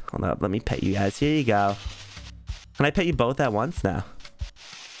sad? Hold up, let me pet you guys. Here you go. Can I pet you both at once now?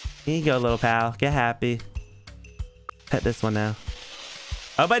 Here you go, little pal. Get happy. Pet this one now.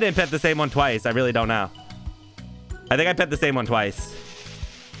 I hope I didn't pet the same one twice. I really don't know. I think I pet the same one twice.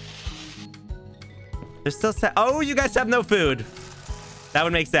 They're still sad. Oh, you guys have no food. That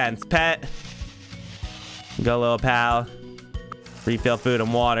would make sense. Pet. Go, little pal. Refill food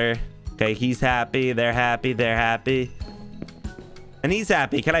and water. Okay, he's happy. They're happy. They're happy. And he's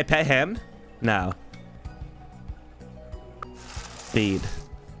happy. Can I pet him? No. Feed.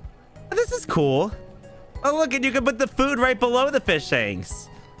 This is cool. Oh, look, and you can put the food right below the fish tanks.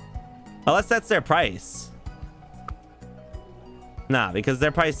 Unless that's their price. Nah, because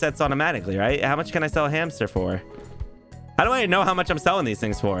their price sets automatically, right? How much can I sell a hamster for? How do I know how much I'm selling these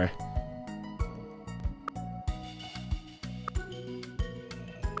things for?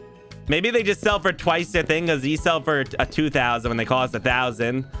 Maybe they just sell for twice their thing because these sell for a 2,000 when they cost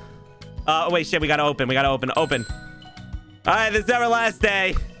 1,000. Oh, wait, shit. We got to open. We got to open. Open. All right, this is our last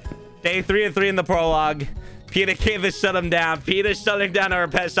day. Day 3 of 3 in the prologue. PETA came to shut them down. PETA shutting down our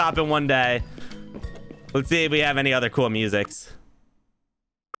pet shop in one day. Let's see if we have any other cool musics.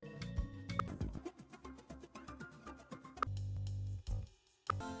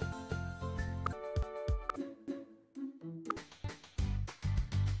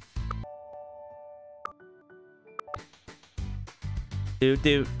 Do.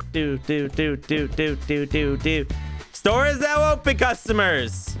 Store is now open,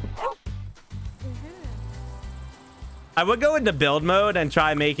 customers. I would go into build mode and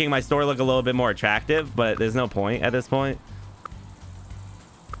try making my store look a little bit more attractive, but there's no point at this point.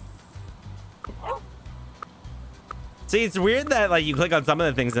 See, it's weird that like you click on some of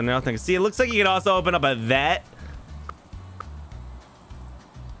the things and nothing. See, it looks like you can also open up a vet.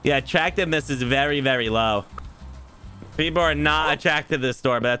 Yeah, attractiveness is very, very low. People are not attracted to this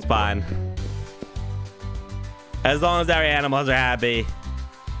store, but that's fine. As long as our animals are happy.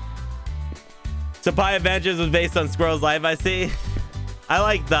 Supply Adventures was based on Squirrel's life, I see. I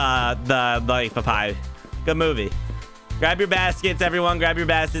like the life of Pi. Good movie. Grab your baskets, everyone. Grab your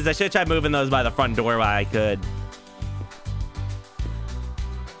baskets. I should try moving those by the front door while I could.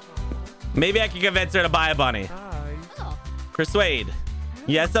 Maybe I can convince her to buy a bunny. Persuade.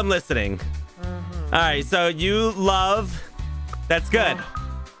 Yes, I'm listening. All right, so you love... That's good.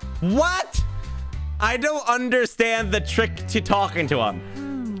 What? I don't understand the trick to talking to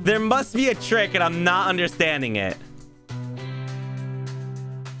him. There must be a trick, and I'm not understanding it.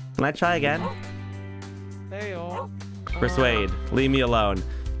 Can I try again? Persuade. Leave me alone.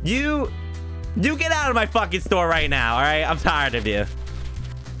 You get out of my fucking store right now, all right? I'm tired of you.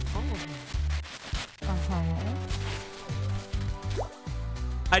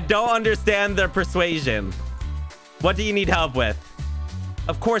 I don't understand their persuasion. What do you need help with?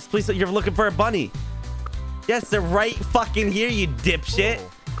 Of course, please. You're looking for a bunny. Yes, they're right fucking here, you dipshit.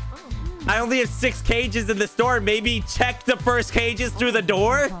 I only have 6 cages in the store. Maybe check the first cages through the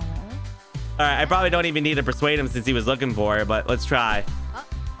door. All right, I probably don't even need to persuade him since he was looking for it, but let's try.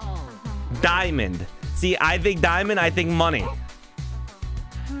 Diamond. See, I think diamond, I think money.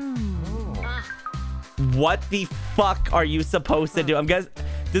 What the fuck are you supposed to do? I'm guessing.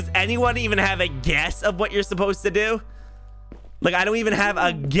 Does anyone even have a guess of what you're supposed to do? Like, I don't even have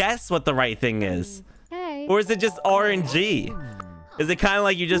a guess what the right thing is. Hey. Or is it just RNG? Is it kind of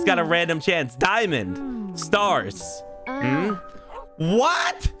like you just got a random chance? Diamond. Stars.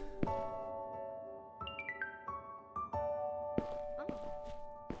 What?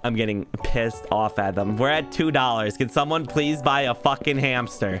 I'm getting pissed off at them. We're at $2. Can someone please buy a fucking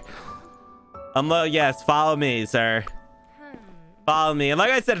hamster? Yes, follow me, sir. Follow me. And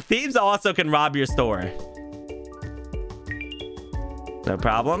like I said, thieves also can rob your store. No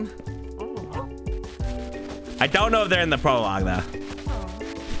problem. I don't know if they're in the prologue, though.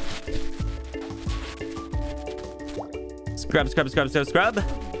 Scrub, scrub, scrub, scrub, scrub.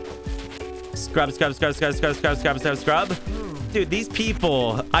 Scrub, scrub, scrub, scrub, scrub, scrub, scrub, scrub, scrub. Dude, these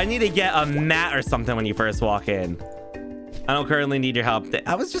people, I need to get a mat or something when you first walk in. I don't currently need your help.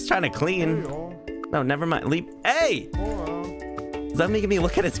 I was just trying to clean. No, never mind. Leave. Hey! Is that making me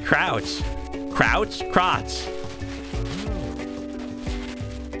look at his crouch? Crouch? Crotch.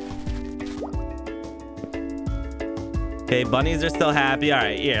 Okay, bunnies are still happy. All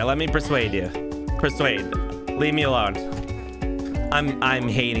right, here, let me persuade you. Persuade. Leave me alone. I'm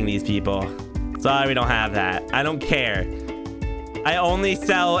hating these people. Sorry, we don't have that. I don't care. I only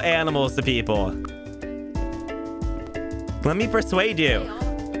sell animals to people. Let me persuade you.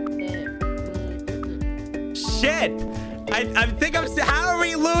 Shit! I think I'm... How are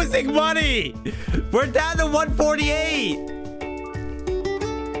we losing money? We're down to 148.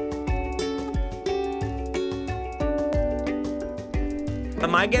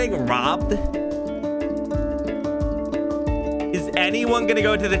 Am I getting robbed? Is anyone gonna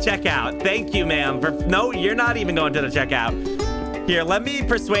go to the checkout? Thank you, ma'am. No, you're not even going to the checkout. Here, let me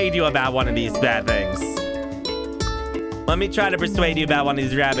persuade you about one of these bad things. Let me try to persuade you about one of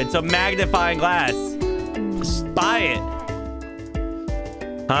these rabbits. So magnifying glass. Just buy it.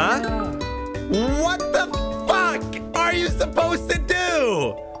 Huh? What the fuck are you supposed to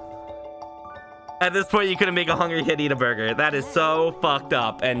do? At this point, you couldn't make a hungry kid eat a burger. That is so fucked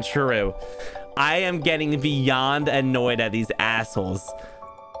up and true. I am getting beyond annoyed at these assholes.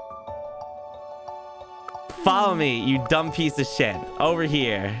 Follow me, you dumb piece of shit. Over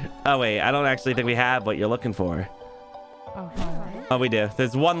here. Oh, wait. I don't actually think we have what you're looking for. Oh, we do.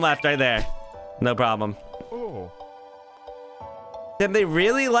 There's one left right there. No problem. Oh. Then they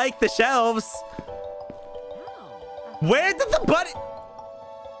really like the shelves. Where did the bunny...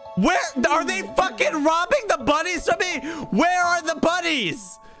 Where are they fucking robbing the bunnies from me? Where are the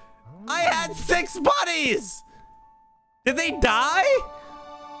bunnies? I had 6 bunnies. Did they die?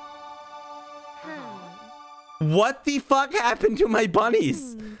 What the fuck happened to my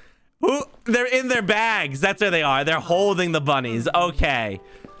bunnies? Ooh, they're in their bags. That's where they are. They're holding the bunnies. Okay.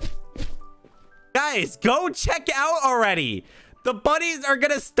 Guys, go check out already. The bunnies are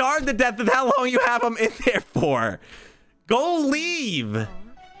gonna starve to death with how long you have them in there for. Go leave.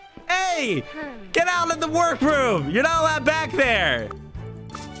 Hey, get out of the workroom. You're not allowed back there.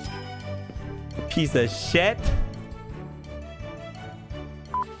 Piece of shit.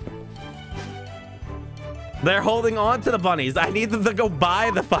 They're holding on to the bunnies. I need them to go buy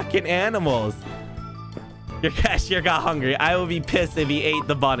the fucking animals. Your cashier got hungry. I will be pissed if he ate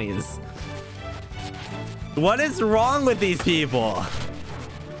the bunnies. What is wrong with these people?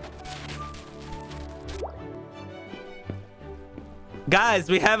 Guys,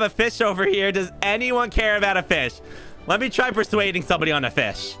 we have a fish over here. Does anyone care about a fish? Let me try persuading somebody on a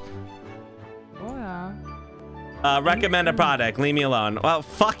fish. Recommend a product. Leave me alone. Well,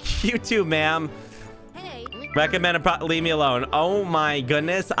 fuck you too, ma'am. Recommend a product. Leave me alone. Oh my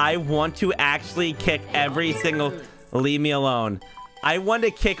goodness. I want to actually kick every single... Leave me alone. I want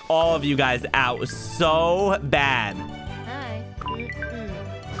to kick all of you guys out so bad.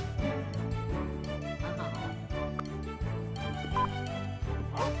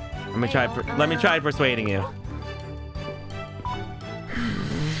 Let me try persuading you.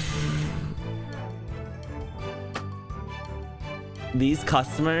 These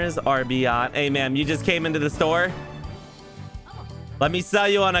customers are beyond... Hey, ma'am, you just came into the store? Let me sell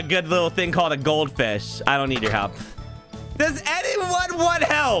you on a good little thing called a goldfish. I don't need your help. Does anyone want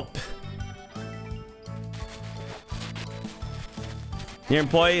help? Your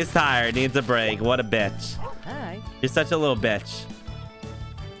employee is tired, needs a break. What a bitch. Hi. You're such a little bitch.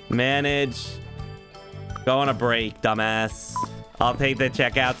 Manage. Go on a break, dumbass. I'll take the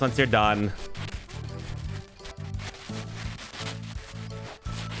checkouts once you're done.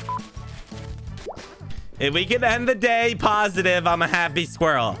 If we can end the day positive, I'm a happy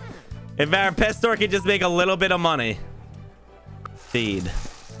squirrel. If our pet store can just make a little bit of money. Feed.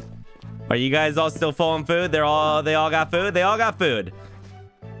 Are you guys all still full on food? They all got food? They all got food.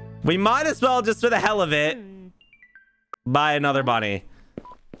 We might as well, just for the hell of it, buy another bunny.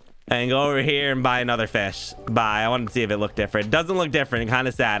 And go over here and buy another fish. Buy. I wanted to see if it looked different. It doesn't look different. Kind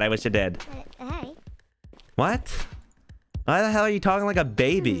of sad. I wish it did. Hey. What? Why the hell are you talking like a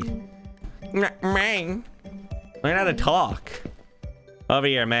baby? Learn how to talk. Over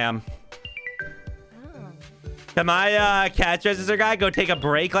here, ma'am. Oh. Can my cash register guy go take a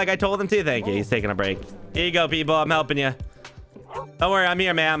break like I told him to? Thank you. He's taking a break. Here you go, people. I'm helping you. Don't worry. I'm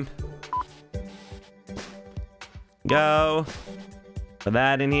here, ma'am. Go. Put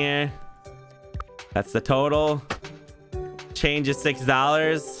that in here. That's the total. Change is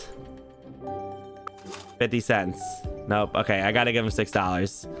 $6. 50 cents. Nope. Okay, I gotta give him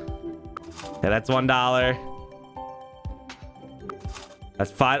 $6. Okay, that's $1. That's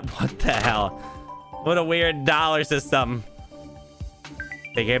 5. What the hell? What a weird dollar system.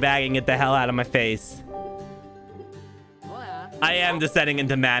 Take your bag and get the hell out of my face. I am descending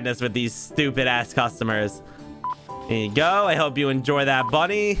into madness with these stupid ass customers. There you go. I hope you enjoy that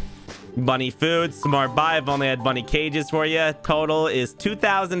bunny. Bunny food. Smart buy. I've only had bunny cages for you. Total is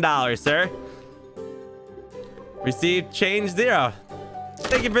 $2,000, sir. Received change 0.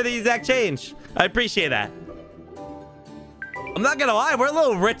 Thank you for the exact change. I appreciate that. I'm not gonna lie, we're a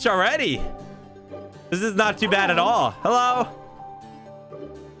little rich already. This is not too bad at all. Hello.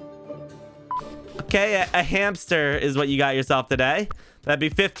 Okay, a hamster is what you got yourself today. That'd be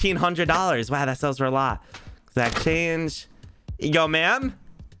 $1,500. Wow, that sells for a lot. Exact change. Here you go, ma'am.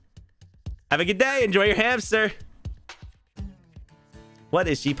 Have a good day. Enjoy your hamster. What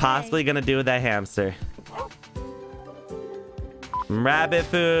is she possibly gonna do with that hamster? Some rabbit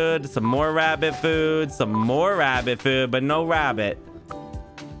food, some more rabbit food, some more rabbit food, but no rabbit.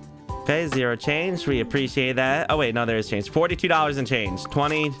 Okay, 0 change. We appreciate that. Oh, wait, no, there is change. $42 and change.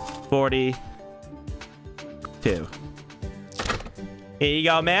 20, 42. Here you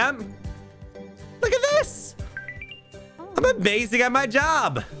go, ma'am. Look at this. I'm amazing at my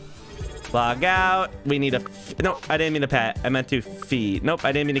job. Log out. We need a... No, I didn't mean to pet. I meant to feed. Nope,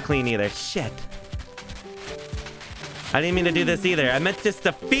 I didn't mean to clean either. Shit. I didn't mean to do this either. I meant just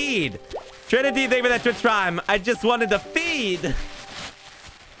to feed. Trinity, thank you for that Twitch Prime. I just wanted to feed.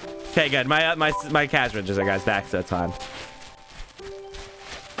 Okay, good. My cash register guy's back, so it's fine.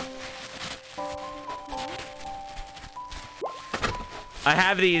 I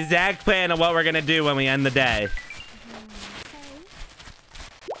have the exact plan of what we're gonna do when we end the day.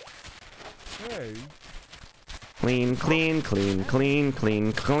 Hey. Clean, clean, clean, clean,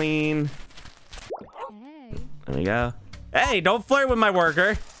 clean, clean. There we go. Hey, don't flirt with my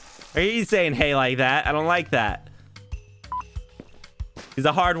worker. Are you saying hey like that? I don't like that. He's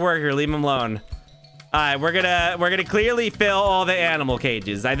a hard worker. Leave him alone. All right, we're gonna clearly fill all the animal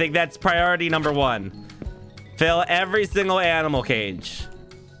cages. I think that's priority number 1. Fill every single animal cage.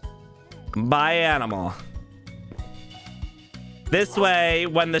 By animal. This way,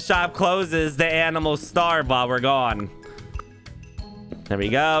 when the shop closes, the animals starve while we're gone. There we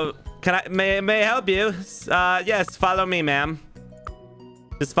go. Can I may I help you? Yes, follow me, ma'am.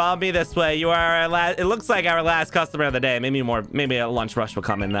 Just follow me this way. You are our last. It looks like our last customer of the day. Maybe more. Maybe a lunch rush will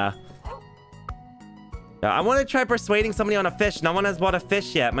come in though. I want to try persuading somebody on a fish. No one has bought a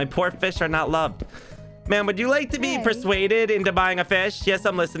fish yet. My poor fish are not loved. Ma'am, would you like to be persuaded into buying a fish? Yes,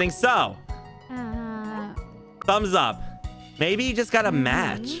 I'm listening. So, thumbs up. Maybe you just got a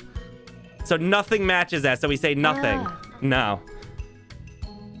match. So nothing matches that. So we say nothing. No.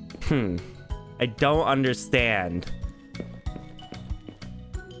 I don't understand.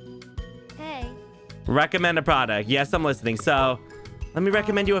 Hey. Recommend a product. Yes, I'm listening. So, let me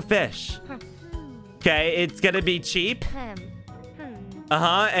recommend you a fish. Okay, it's gonna be cheap.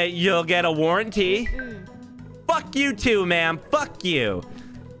 You'll get a warranty. Fuck you too, ma'am. Fuck you.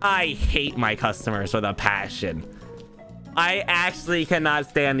 I hate my customers with a passion. I actually cannot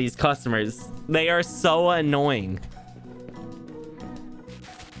stand these customers. They are so annoying.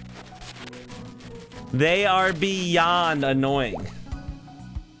 They are beyond annoying.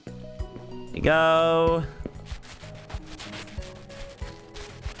 There you go.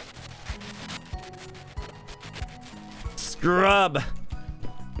 Scrub.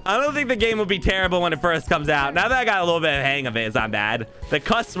 I don't think the game will be terrible when it first comes out. Now that I got a little bit of hang of it, it's not bad. The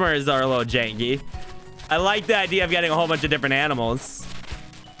customers are a little janky. I like the idea of getting a whole bunch of different animals.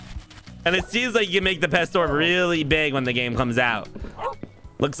 And it seems like you can make the pet store really big when the game comes out.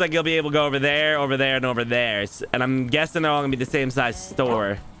 Looks like you'll be able to go over there, and over there. And I'm guessing they're all gonna be the same size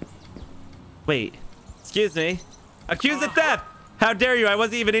store. Wait. Excuse me. Accused of theft! How dare you? I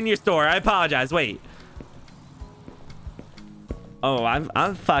wasn't even in your store. I apologize. Wait. Oh,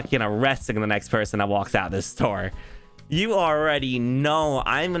 I'm fucking arresting the next person that walks out this store. You already know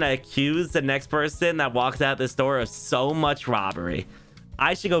I'm gonna accuse the next person that walks out this store of so much robbery.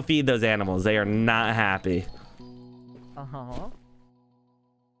 I should go feed those animals. They are not happy.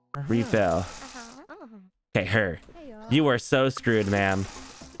 Refill. Okay, her. You are so screwed, ma'am.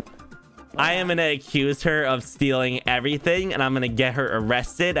 I am gonna accuse her of stealing everything, and I'm gonna get her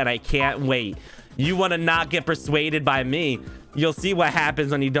arrested, and I can't wait. You want to not get persuaded by me? You'll see what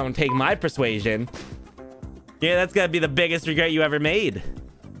happens when you don't take my persuasion. Yeah, that's gonna be the biggest regret you ever made.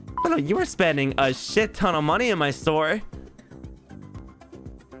 Oh, no, you were spending a shit ton of money in my store.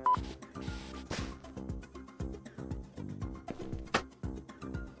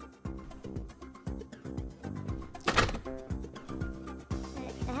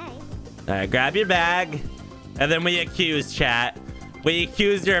 Hey. All right, grab your bag. And then we accuse, chat. We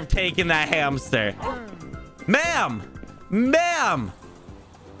accused her of taking that hamster. Ma'am! Ma'am!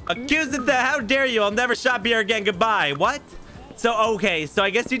 Accused of that. How dare you? I'll never shop here again. Goodbye. What? So, okay. So, I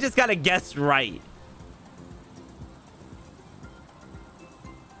guess you just gotta guess right.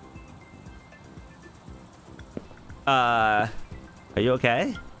 Are you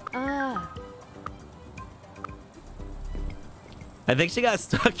okay? I think she got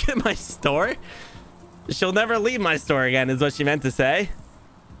stuck in my store. She'll never leave my store again, is what she meant to say.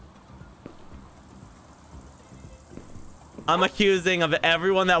 I'm accusing of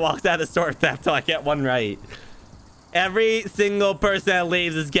everyone that walks out of the store of theft till I get one right. Every single person that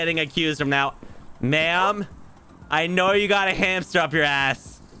leaves is getting accused from now. Ma'am, I know you got a hamster up your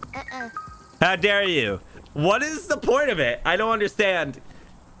ass. How dare you? What is the point of it? I don't understand.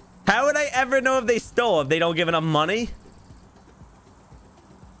 How would I ever know if they stole if they don't give enough money?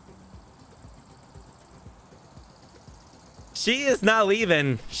 She is not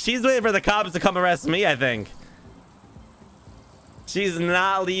leaving. She's waiting for the cops to come arrest me, I think. She's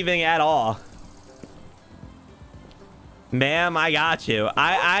not leaving at all. Ma'am, I got you.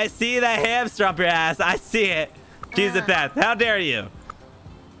 I see that hamster up your ass. I see it. She's a theft. How dare you?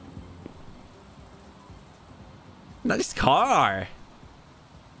 Nice car.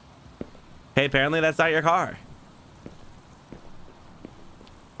 Hey, apparently that's not your car.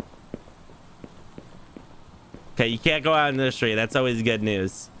 Okay, you can't go out in the street. That's always good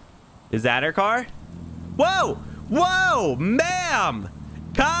news. Is that her car? Whoa! Whoa! Ma'am!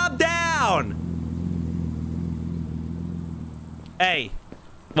 Calm down! Hey.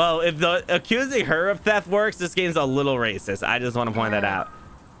 Well, if the accusing her of theft works, this game's a little racist. I just want to point that out.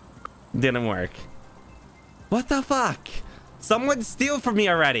 Didn't work. What the fuck? Someone steal from me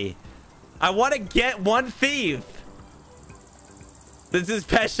already. I want to get one thief. This is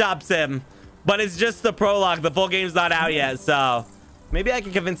Pet Shop Sim. But it's just the prologue. The full game's not out yet, so maybe I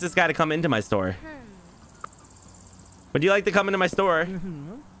can convince this guy to come into my store. Would you like to come into my store?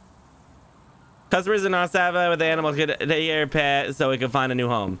 Customers are not satisfied with the animals could take your pet so we can find a new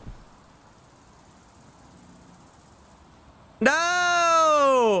home.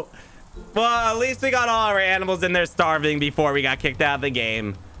 No! Well, at least we got all our animals in there starving before we got kicked out of the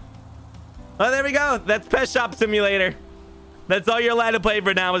game. Oh, there we go. That's Pet Shop Simulator. That's all you're allowed to play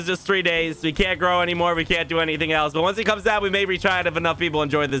for now is just 3 days. We can't grow anymore. We can't do anything else. But once it comes out, we may retry it if enough people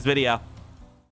enjoyed this video.